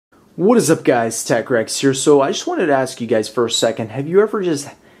What is up, guys? TechRex here. So I just wanted to ask you guys for a second, have you ever just,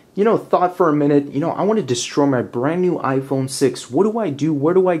 thought for a minute, I want to destroy my brand new iPhone 6. What do I do?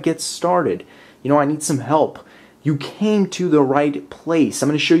 Where do I get started? I need some help. You came to the right place. I'm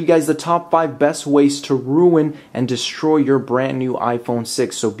going to show you guys the top 5 best ways to ruin and destroy your brand new iPhone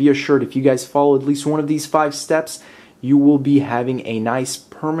 6. So be assured, if you guys follow at least one of these 5 steps, you will be having a nice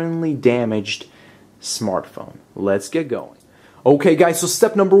permanently damaged smartphone. Let's get going. Okay, guys, so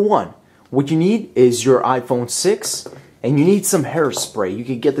step number 1. What you need is your iPhone 6, and you need some hairspray. You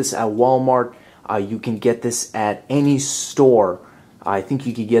can get this at Walmart. You can get this at any store. I think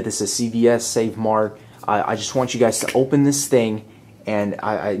you could get this at CVS, Save Mart. I just want you guys to open this thing, and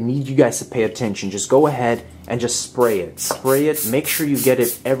I need you guys to pay attention. Just go ahead and just spray it. Spray it. Make sure you get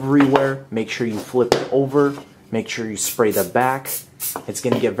it everywhere. Make sure you flip it over. Make sure you spray the back. It's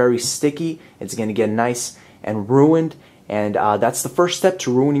going to get very sticky. It's going to get nice and ruined. And that's the first step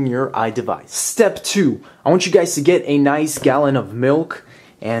to ruining your iDevice. Step 2. I want you guys to get a nice gallon of milk.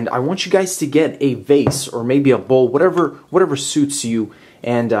 And I want you guys to get a vase or maybe a bowl, whatever suits you.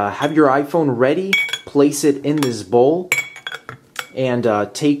 And have your iPhone ready. Place it in this bowl. And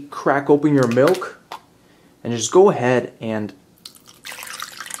crack open your milk. And just go ahead and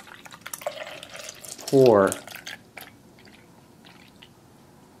pour.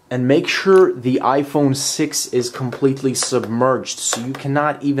 And make sure the iPhone 6 is completely submerged so you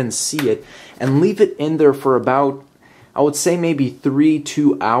cannot even see it. And leave it in there for about, I would say maybe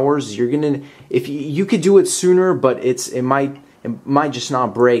 2 hours. You're gonna, if you could do it sooner, but it might just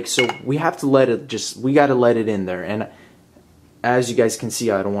not break. So we have to let it we gotta let it in there. And as you guys can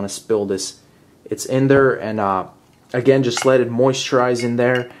see, I don't want to spill this. It's in there, and again, just let it moisturize in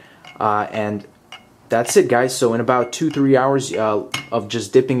there, and that's it, guys. So in about 2-3 hours of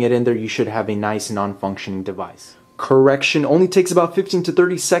just dipping it in there, you should have a nice non-functioning device. Correction, only takes about 15 to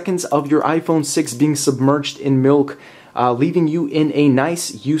 30 seconds of your iPhone 6 being submerged in milk, leaving you in a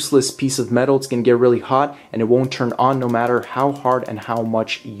nice, useless piece of metal. It's going to get really hot, and it won't turn on no matter how hard and how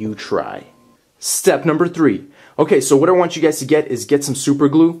much you try. Step number 3. Okay, so what I want you guys to get some super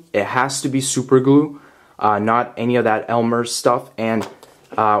glue. It has to be super glue, not any of that Elmer's stuff. And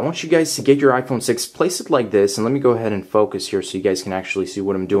I want you guys to get your iPhone 6, place it like this, and let me go ahead and focus here so you guys can actually see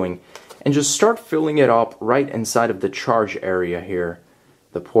what I'm doing. And just start filling it up right inside of the charge area here,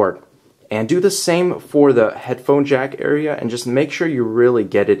 the port. And do the same for the headphone jack area, and just make sure you really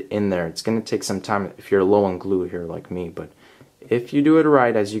get it in there. It's going to take some time if you're low on glue here like me, but if you do it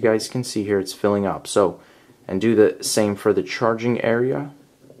right, as you guys can see here, it's filling up. So, and do the same for the charging area.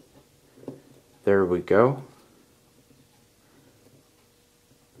 There we go.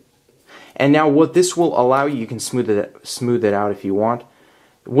 And now what this will allow you can smooth it out if you want.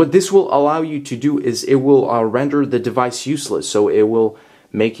 What this will allow you to do is it will render the device useless. So it will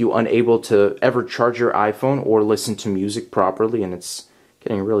make you unable to ever charge your iPhone or listen to music properly. And it's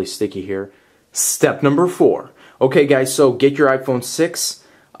getting really sticky here. Step number 4. Okay, guys, so get your iPhone 6.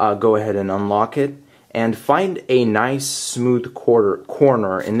 Go ahead and unlock it. And find a nice smooth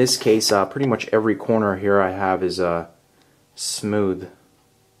corner. In this case, pretty much every corner here I have is smooth.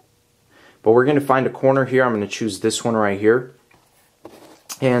 But we're going to find a corner here. I'm going to choose this one right here.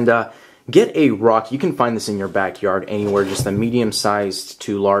 And get a rock. You can find this in your backyard anywhere, just a medium-sized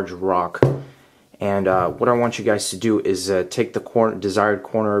to large rock. And what I want you guys to do is take the desired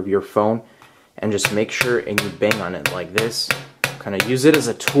corner of your phone and just make sure and you bang on it like this. Kind of use it as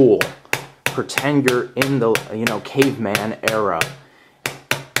a tool. Pretend you're in the, caveman era.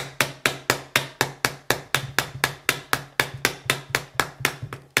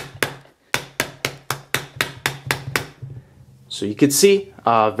 So you can see,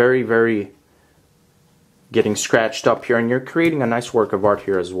 very getting scratched up here, and you're creating a nice work of art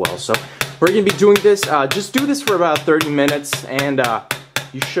here as well. So we're going to be doing this, just do this for about 30 minutes, and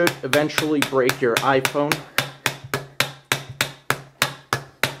you should eventually break your iPhone.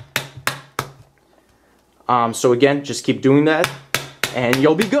 So again, just keep doing that, and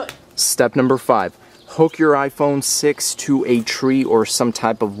you'll be good. Step number 5. Hook your iPhone 6 to a tree or some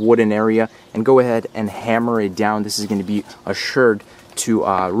type of wooden area and go ahead and hammer it down. This is going to be assured to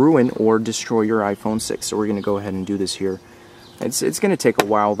ruin or destroy your iPhone 6. So we're going to go ahead and do this here. It's going to take a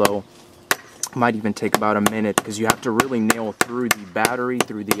while though. Might even take about a minute because you have to really nail through the battery,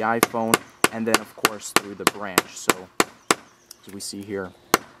 through the iPhone, and then of course through the branch. So as we see here.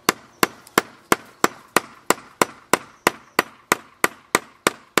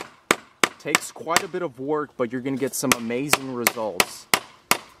 Takes quite a bit of work, but you're going to get some amazing results.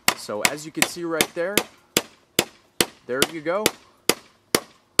 So as you can see right there you go.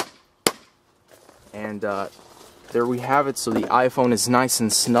 And there we have it. So the iPhone is nice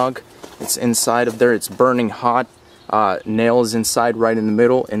and snug. It's inside of there. It's burning hot. Nail is inside, right in the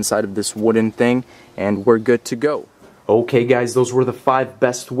middle, inside of this wooden thing, and we're good to go. Okay guys, those were the 5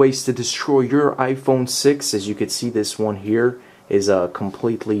 best ways to destroy your iPhone 6. As you can see, this one here is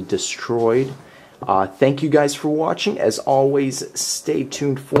completely destroyed. Thank you guys for watching. As always, stay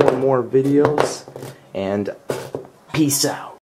tuned for more videos, and peace out.